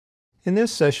In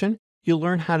this session, you'll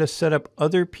learn how to set up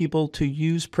other people to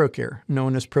use Procare,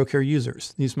 known as Procare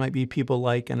users. These might be people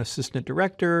like an assistant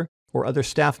director or other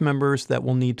staff members that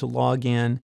will need to log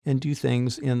in and do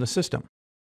things in the system.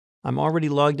 I'm already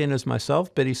logged in as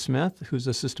myself, Betty Smith, who's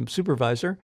a system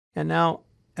supervisor. And now,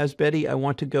 as Betty, I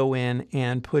want to go in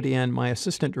and put in my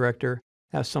assistant director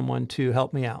as someone to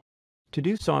help me out. To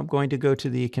do so, I'm going to go to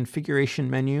the configuration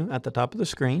menu at the top of the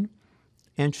screen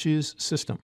and choose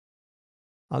System.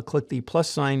 I'll click the plus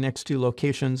sign next to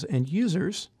Locations and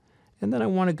Users, and then I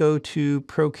want to go to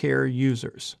Procare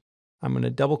Users. I'm going to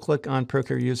double click on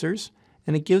Procare Users,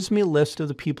 and it gives me a list of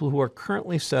the people who are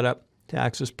currently set up to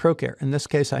access Procare. In this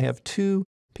case, I have 2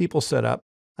 people set up.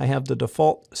 I have the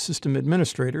default system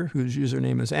administrator, whose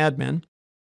username is admin,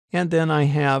 and then I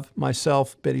have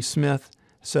myself, Betty Smith,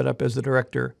 set up as the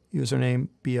director, username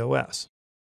BOS.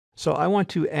 So I want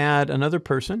to add another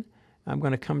person. I'm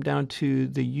going to come down to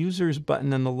the Users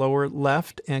button in the lower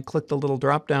left and click the little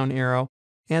drop-down arrow.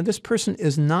 And this person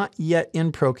is not yet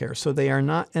in Procare, so they are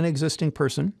not an existing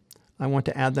person. I want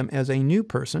to add them as a new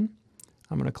person.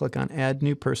 I'm going to click on Add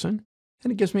New Person,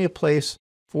 and it gives me a place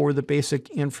for the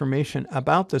basic information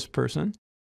about this person.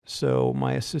 So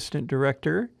my assistant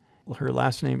director, her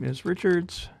last name is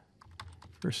Richards,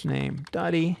 first name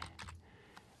Dottie.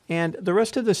 And the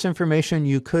rest of this information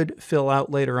you could fill out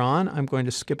later on. I'm going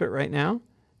to skip it right now.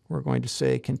 We're going to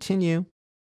say Continue,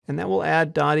 and that will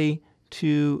add Dottie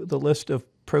to the list of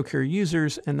Procare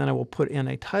users, and then I will put in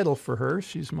a title for her.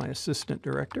 She's my assistant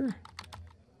director.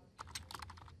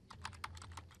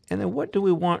 And then what do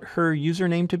we want her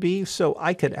username to be? So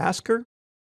I could ask her,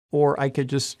 or I could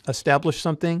just establish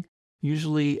something.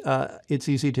 Usually it's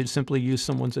easy to simply use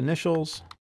someone's initials.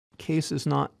 Case is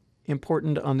not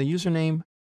important on the username.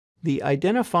 The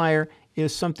identifier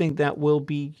is something that will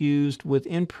be used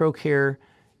within Procare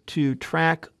to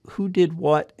track who did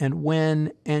what and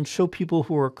when and show people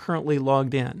who are currently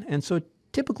logged in. And so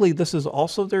typically this is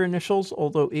also their initials,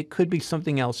 although it could be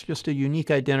something else, just a unique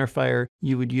identifier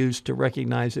you would use to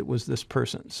recognize it was this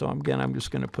person. So again, I'm just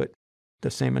going to put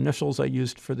the same initials I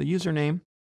used for the username.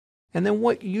 And then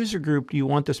what user group do you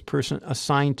want this person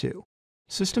assigned to?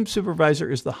 System supervisor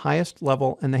is the highest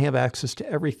level and they have access to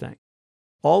everything.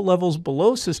 All levels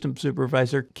below system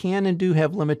supervisor can and do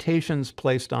have limitations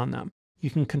placed on them. You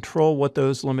can control what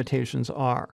those limitations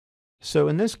are. So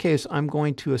in this case, I'm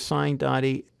going to assign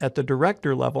Dottie at the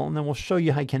director level, and then we'll show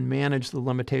you how you can manage the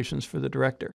limitations for the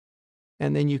director.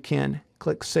 And then you can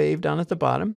click Save down at the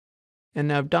bottom. And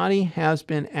now Dottie has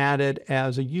been added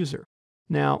as a user.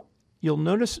 Now, you'll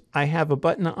notice I have a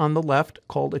button on the left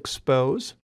called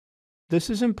Expose. This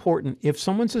is important. If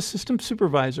someone's a system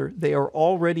supervisor, they are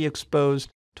already exposed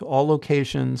to all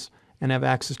locations and have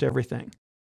access to everything.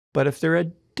 But if they're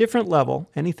at different level,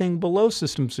 anything below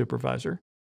system supervisor,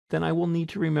 then I will need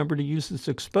to remember to use this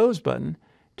Expose button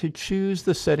to choose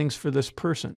the settings for this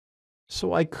person.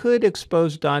 So I could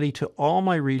expose Dottie to all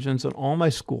my regions and all my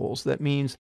schools. That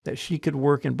means that she could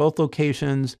work in both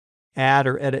locations, add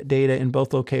or edit data in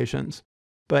both locations.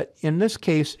 But in this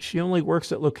case, she only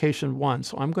works at location 1.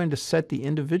 So I'm going to set the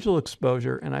individual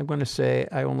exposure, and I'm going to say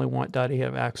I only want Dottie to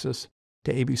have access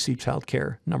to ABC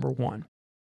Childcare number 1.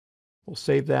 We'll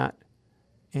save that,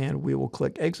 and we will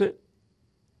click Exit.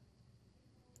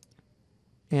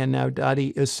 And now Dottie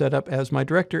is set up as my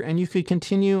director, and you could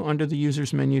continue under the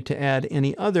Users menu to add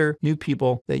any other new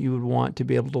people that you would want to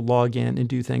be able to log in and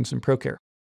do things in Procare.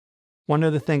 One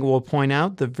other thing we'll point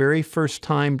out, the very first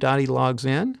time Dottie logs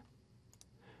in,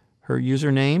 her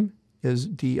username is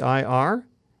DIR,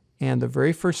 and the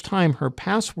very first time her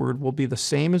password will be the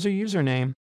same as her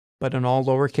username, but in all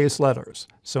lowercase letters.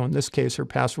 So in this case, her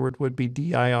password would be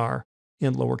DIR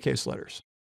in lowercase letters.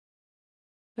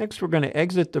 Next, we're going to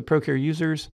exit the Procare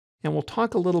users, and we'll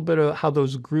talk a little bit about how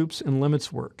those groups and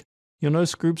limits work. You'll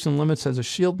notice groups and limits has a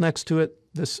shield next to it.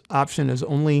 This option is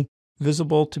only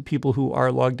visible to people who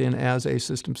are logged in as a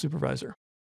system supervisor.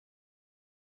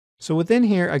 So within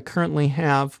here, I currently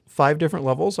have 5 different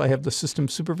levels. I have the system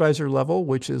supervisor level,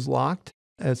 which is locked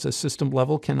as a system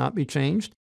level, cannot be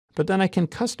changed. But then I can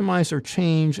customize or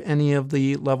change any of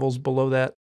the levels below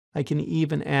that. I can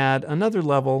even add another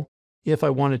level if I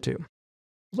wanted to.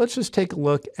 Let's just take a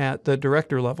look at the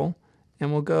director level,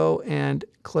 and we'll go and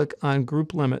click on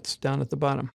Group Limits down at the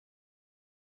bottom.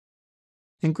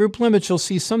 In Group Limits, you'll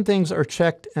see some things are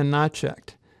checked and not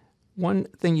checked. One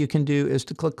thing you can do is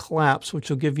to click Collapse, which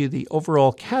will give you the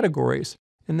overall categories.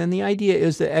 And then the idea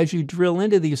is that as you drill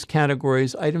into these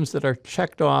categories, items that are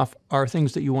checked off are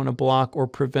things that you want to block or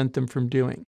prevent them from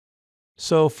doing.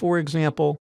 So for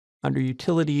example, under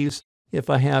Utilities, If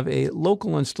I have a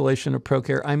local installation of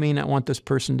Procare, I may not want this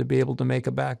person to be able to make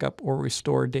a backup or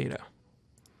restore data.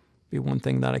 Be one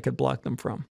thing that I could block them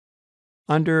from.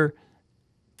 Under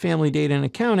Family Data and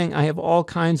Accounting, I have all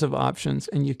kinds of options,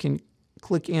 and you can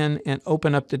click in and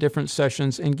open up the different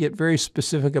sessions and get very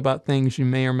specific about things you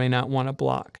may or may not want to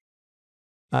block.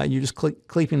 You just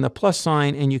clicking the plus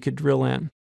sign and you could drill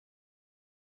in.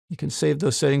 You can save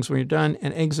those settings when you're done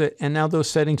and exit, and now those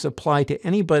settings apply to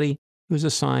anybody who's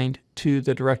assigned to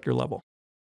the director level.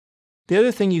 The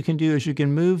other thing you can do is you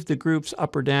can move the groups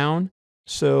up or down.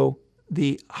 So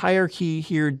the hierarchy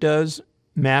here does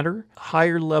matter.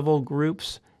 Higher level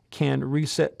groups can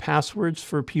reset passwords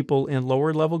for people in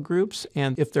lower level groups,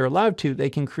 and if they're allowed to, they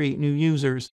can create new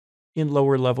users in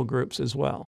lower level groups as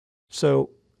well.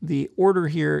 So the order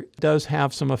here does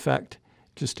have some effect,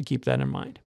 just to keep that in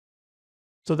mind.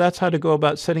 So that's how to go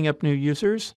about setting up new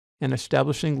users and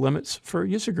establishing limits for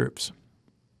user groups.